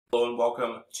Hello and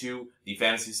welcome to the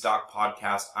Fantasy Stock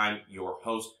Podcast. I'm your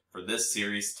host for this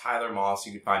series, Tyler Moss.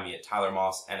 You can find me at Tyler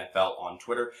Moss NFL on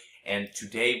Twitter. And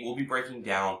today we'll be breaking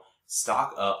down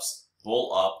stock ups,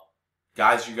 bull up,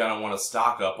 guys you're going to want to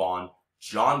stock up on.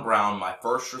 John Brown, my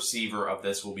first receiver of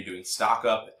this, will be doing stock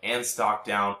up and stock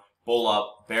down, bull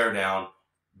up, bear down.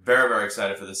 Very, very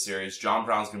excited for this series. John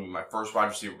Brown's going to be my first wide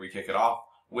receiver we kick it off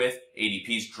with.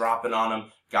 ADP's dropping on him.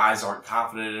 Guys aren't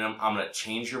confident in him. I'm going to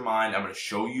change your mind. I'm going to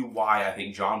show you why I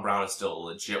think John Brown is still a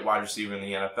legit wide receiver in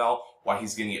the NFL, why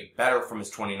he's going to get better from his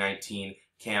 2019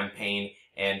 campaign,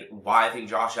 and why I think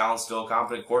Josh Allen's still a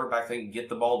confident quarterback that can get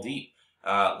the ball deep.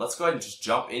 Let's go ahead and just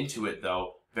jump into it,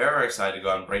 though. Very, very excited to go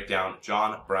ahead and break down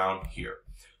John Brown here.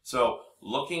 So,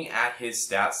 looking at his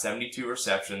stats, 72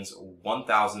 receptions,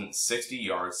 1,060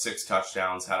 yards, 6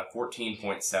 touchdowns, had a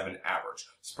 14.7 average.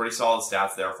 It's pretty solid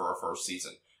stats there for a first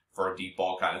season for a deep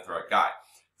ball kind of threat guy.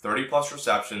 30-plus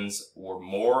receptions were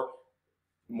more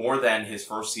than his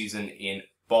first season in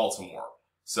Baltimore.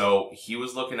 So he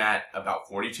was looking at about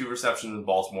 42 receptions in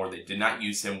Baltimore. They did not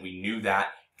use him. We knew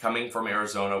that. Coming from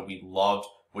Arizona, we loved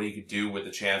what he could do with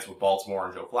the chance with Baltimore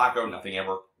and Joe Flacco. Nothing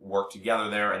ever worked together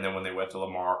there. And then when they went to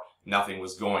Lamar, nothing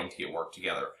was going to get worked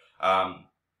together.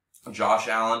 Josh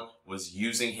Allen was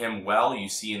using him well. You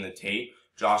see in the tape,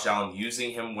 Josh Allen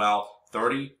using him well,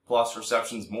 30-plus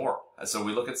receptions more. So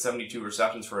we look at 72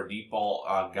 receptions for a deep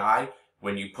ball guy.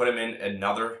 When you put him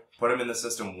in the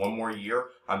system one more year,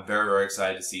 I'm very, very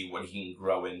excited to see what he can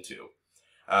grow into.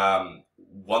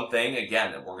 One thing,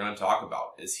 again, that we're going to talk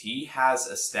about is he has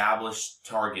established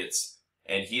targets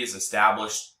and he has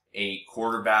established a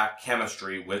quarterback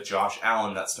chemistry with Josh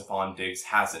Allen that Stephon Diggs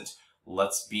hasn't.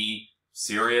 Let's be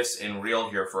serious and real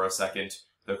here for a second.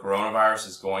 The coronavirus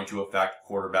is going to affect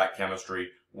quarterback chemistry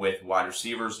with wide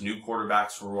receivers, new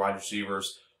quarterbacks for wide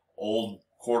receivers, old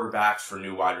quarterbacks for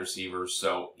new wide receivers.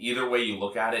 So either way you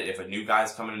look at it, if a new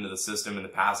guy's coming into the system in the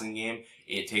passing game,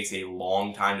 it takes a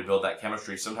long time to build that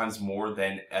chemistry, sometimes more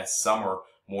than a summer,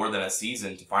 more than a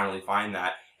season to finally find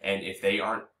that. And if they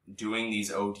aren't doing these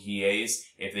OTAs,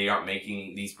 if they aren't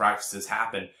making these practices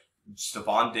happen,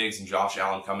 Stephon Diggs and Josh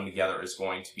Allen coming together is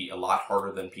going to be a lot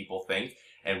harder than people think.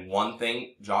 And one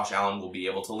thing Josh Allen will be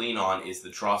able to lean on is the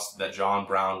trust that John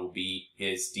Brown will be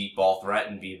his deep ball threat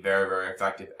and be very, very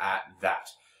effective at that.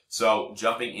 So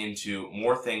jumping into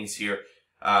more things here,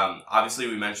 obviously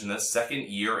we mentioned this, second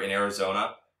year in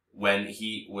Arizona when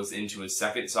he was into his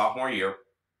second sophomore year.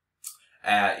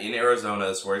 In Arizona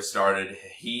is where he started.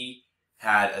 He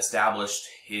had established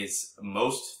his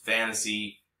most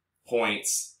fantasy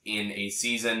points in a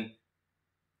season.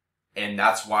 And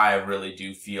that's why I really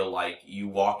do feel like you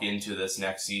walk into this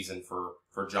next season for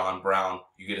John Brown.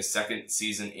 You get a second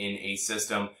season in a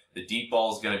system. The deep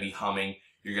ball is going to be humming.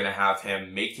 You're going to have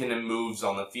him making moves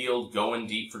on the field, going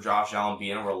deep for Josh Allen,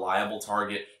 being a reliable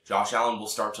target. Josh Allen will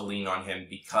start to lean on him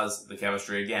because the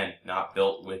chemistry, again, not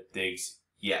built with Diggs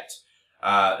yet.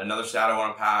 Another stat I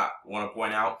want to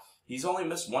point out, he's only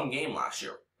missed one game last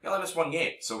year. He only missed one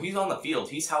game. So he's on the field.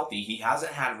 He's healthy. He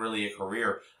hasn't had really a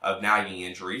career of nagging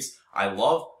injuries. I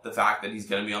love the fact that he's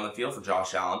going to be on the field for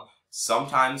Josh Allen.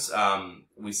 Sometimes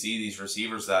we see these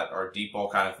receivers that are deep ball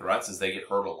kind of threats as they get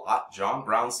hurt a lot. John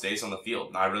Brown stays on the field,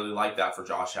 and I really like that for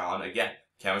Josh Allen. Again,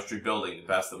 chemistry building the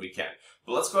best that we can.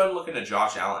 But let's go ahead and look into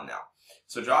Josh Allen now.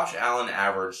 So Josh Allen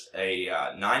averaged a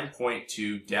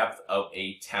 9.2 depth of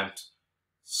attempt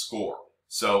score.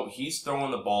 So he's throwing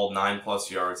the ball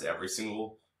 9+ yards every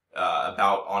single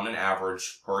about on an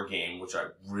average per game, which I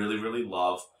really, really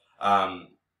love.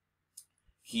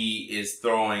 He is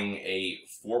throwing a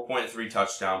 4.3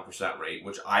 touchdown percent rate,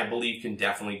 which I believe can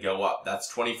definitely go up.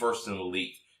 That's 21st in the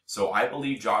league. So I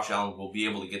believe Josh Allen will be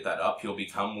able to get that up. He'll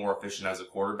become more efficient as a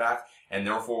quarterback, and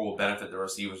therefore will benefit the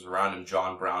receivers around him,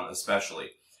 John Brown especially.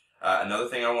 Another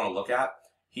thing I want to look at,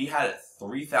 he had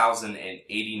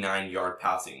 3,089 yard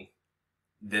passing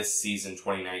this season,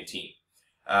 2019.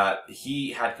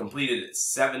 He had completed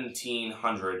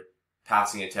 1,700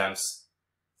 passing attempts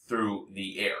through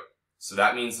the air. So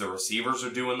that means the receivers are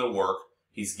doing the work.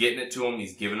 He's getting it to them.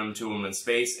 He's giving them to them in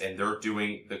space, and they're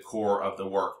doing the core of the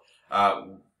work.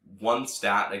 One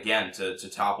stat, again, to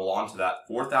topple onto that,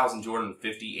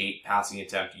 4,258 passing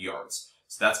attempt yards.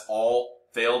 So that's all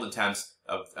failed attempts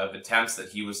of attempts that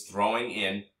he was throwing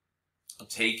in.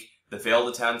 Take the failed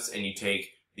attempts and you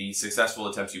take the successful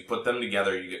attempts, you put them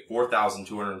together, you get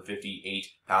 4,258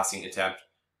 passing attempt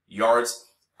yards.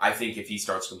 I think if he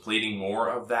starts completing more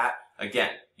of that, again,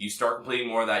 you start completing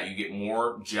more of that, you get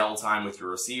more gel time with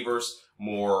your receivers,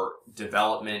 more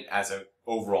development as an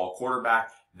overall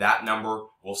quarterback. That number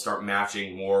will start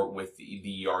matching more with the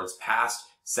yards passed.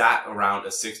 sat around a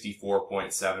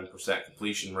 64.7%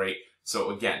 completion rate.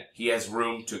 So again, he has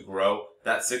room to grow.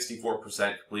 That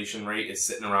 64% completion rate is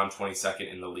sitting around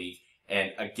 22nd in the league.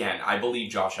 And again, I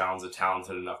believe Josh Allen's a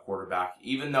talented enough quarterback.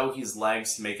 Even though his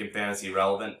legs make him fantasy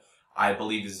relevant, I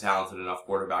believe he's a talented enough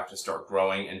quarterback to start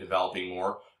growing and developing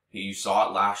more. You saw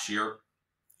it last year,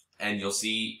 and you'll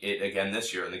see it again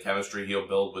this year. And the chemistry he'll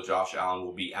build with Josh Allen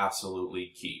will be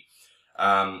absolutely key.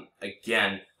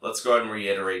 Again, let's go ahead and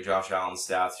reiterate Josh Allen's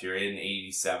stats here. He had an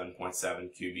 87.7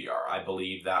 QBR. I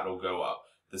believe that will go up.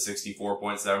 The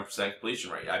 64.7%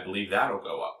 completion rate, I believe that will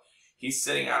go up. He's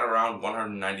sitting at around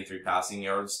 193 passing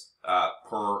yards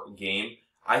per game.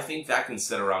 I think that can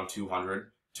sit around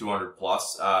 200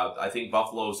 plus. I think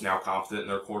Buffalo is now confident in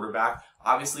their quarterback.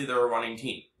 Obviously, they're a running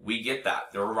team. We get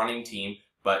that. They're a running team,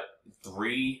 but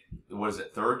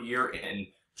third year in,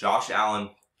 Josh Allen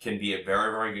can be a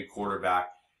very, very good quarterback.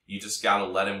 You just got to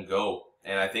let him go.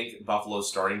 And I think Buffalo's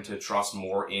starting to trust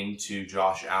more into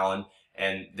Josh Allen,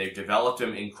 and they've developed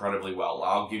him incredibly well.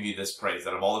 I'll give you this praise.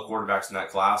 Out of all the quarterbacks in that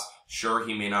class, sure,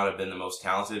 he may not have been the most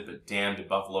talented, but damn, did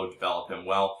Buffalo develop him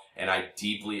well. And I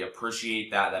deeply appreciate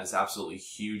that. That is absolutely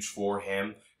huge for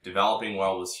him. Developing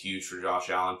well was huge for Josh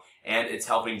Allen. And it's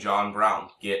helping John Brown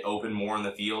get open more in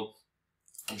the field.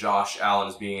 Josh Allen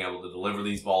is being able to deliver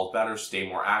these balls better, stay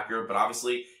more accurate, but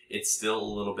obviously it's still a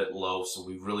little bit low, so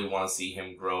we really want to see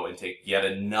him grow and take yet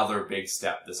another big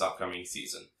step this upcoming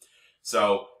season.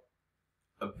 So,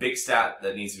 a big stat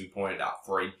that needs to be pointed out.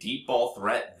 For a deep ball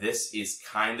threat, this is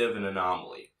kind of an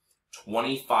anomaly.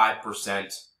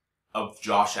 25% of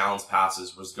Josh Allen's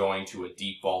passes was going to a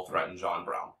deep ball threat in John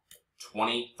Brown.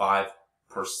 25%.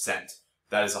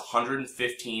 That is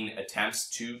 115 attempts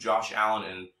to Josh Allen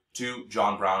and to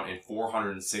John Brown and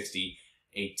 460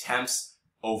 attempts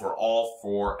overall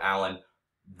for Allen.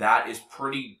 That is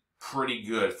pretty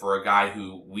good for a guy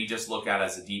who we just look at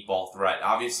as a deep ball threat.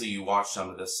 Obviously, you watch some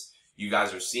of this, you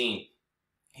guys are seeing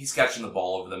he's catching the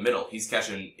ball over the middle. He's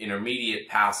catching intermediate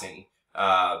passing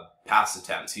pass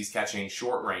attempts. He's catching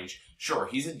short range. Sure,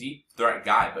 he's a deep threat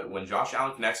guy, but when Josh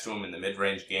Allen connects to him in the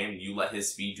mid-range game, you let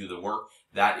his speed do the work.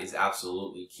 That is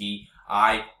absolutely key.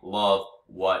 I love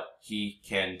what he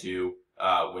can do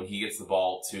when he gets the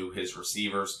ball to his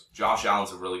receivers. Josh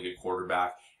Allen's a really good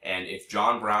quarterback, and if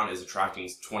John Brown is attracting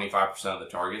 25% of the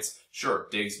targets, sure,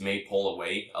 Diggs may pull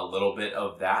away a little bit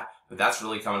of that, but that's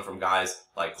really coming from guys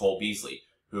like Cole Beasley,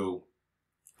 who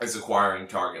is acquiring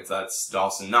targets. That's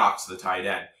Dawson Knox, the tight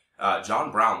end.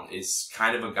 John Brown is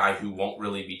kind of a guy who won't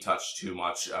really be touched too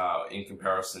much in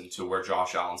comparison to where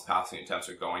Josh Allen's passing attempts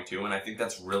are going to, and I think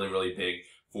that's really, really big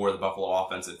for the Buffalo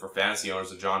offense and for fantasy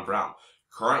owners of John Brown.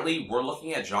 Currently, we're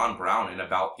looking at John Brown in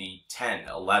about the 10,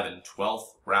 11, 12th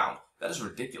round. That is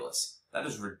ridiculous. That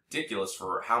is ridiculous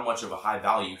for how much of a high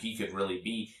value he could really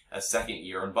be a second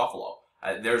year in Buffalo.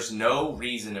 There's no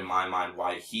reason in my mind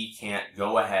why he can't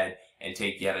go ahead and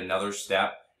take yet another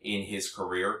step in his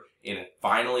career. And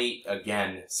finally,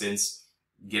 again, since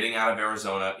getting out of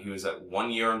Arizona, he was at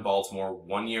 1 year in Baltimore,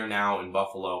 1 year now in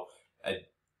Buffalo, a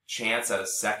chance at a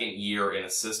second year in a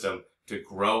system to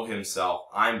grow himself.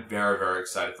 I'm very, very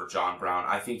excited for John Brown.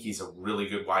 I think he's a really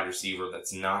good wide receiver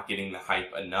that's not getting the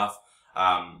hype enough,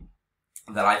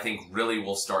 that I think really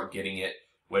will start getting it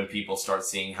when people start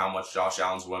seeing how much Josh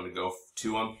Allen's willing to go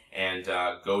to him and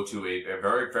go to a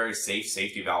very, very safe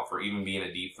safety valve for even being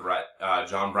a deep threat.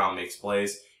 John Brown makes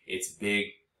plays. It's big.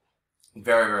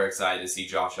 Very, very excited to see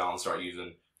Josh Allen start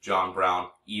using John Brown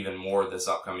even more this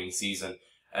upcoming season.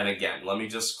 And again, let me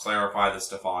just clarify the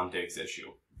Stephon Diggs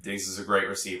issue. Diggs is a great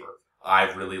receiver.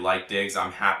 I really like Diggs.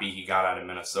 I'm happy he got out of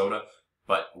Minnesota.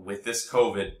 But with this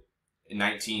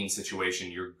COVID-19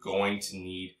 situation, you're going to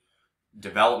need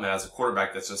development as a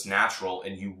quarterback that's just natural,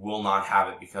 and you will not have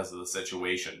it because of the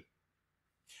situation.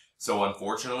 So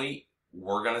unfortunately,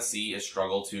 we're going to see a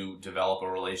struggle to develop a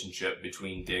relationship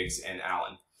between Diggs and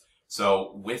Allen.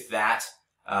 So with that,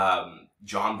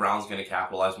 John Brown's going to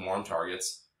capitalize more on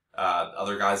targets.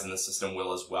 Other guys in the system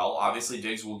will as well. Obviously,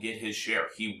 Diggs will get his share.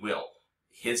 He will.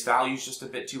 His value is just a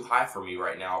bit too high for me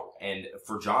right now. And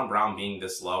for John Brown being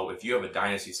this low, if you have a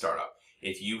dynasty startup,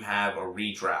 if you have a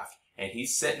redraft, and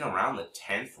he's sitting around the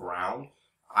 10th round,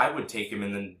 I would take him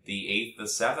in the 8th, the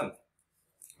 7th.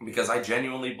 Because I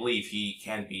genuinely believe he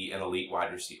can be an elite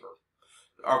wide receiver.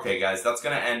 Okay, guys, that's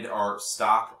going to end our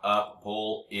Stock Up.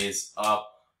 Bull is up.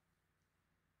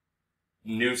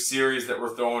 New series that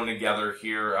we're throwing together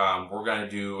here. We're going to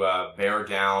do Bear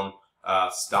Down,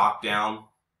 Stock Down,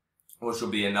 which will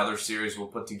be another series we'll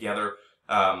put together.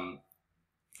 Again,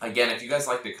 if you guys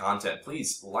like the content,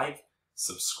 please like,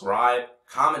 subscribe,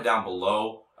 comment down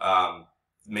below.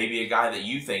 maybe a guy that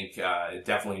you think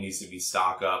definitely needs to be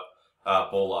stock up,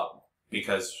 bull up,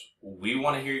 because we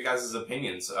want to hear you guys'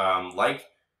 opinions. Like,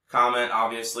 comment,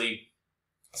 obviously,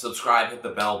 subscribe, hit the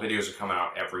bell. Videos are coming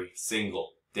out every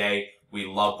single day. We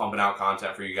love pumping out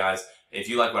content for you guys. If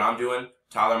you like what I'm doing,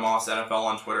 Tyler Moss NFL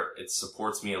on Twitter, it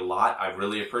supports me a lot. I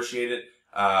really appreciate it.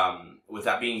 With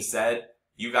that being said,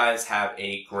 you guys have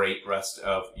a great rest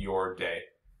of your day.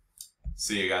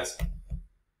 See you guys.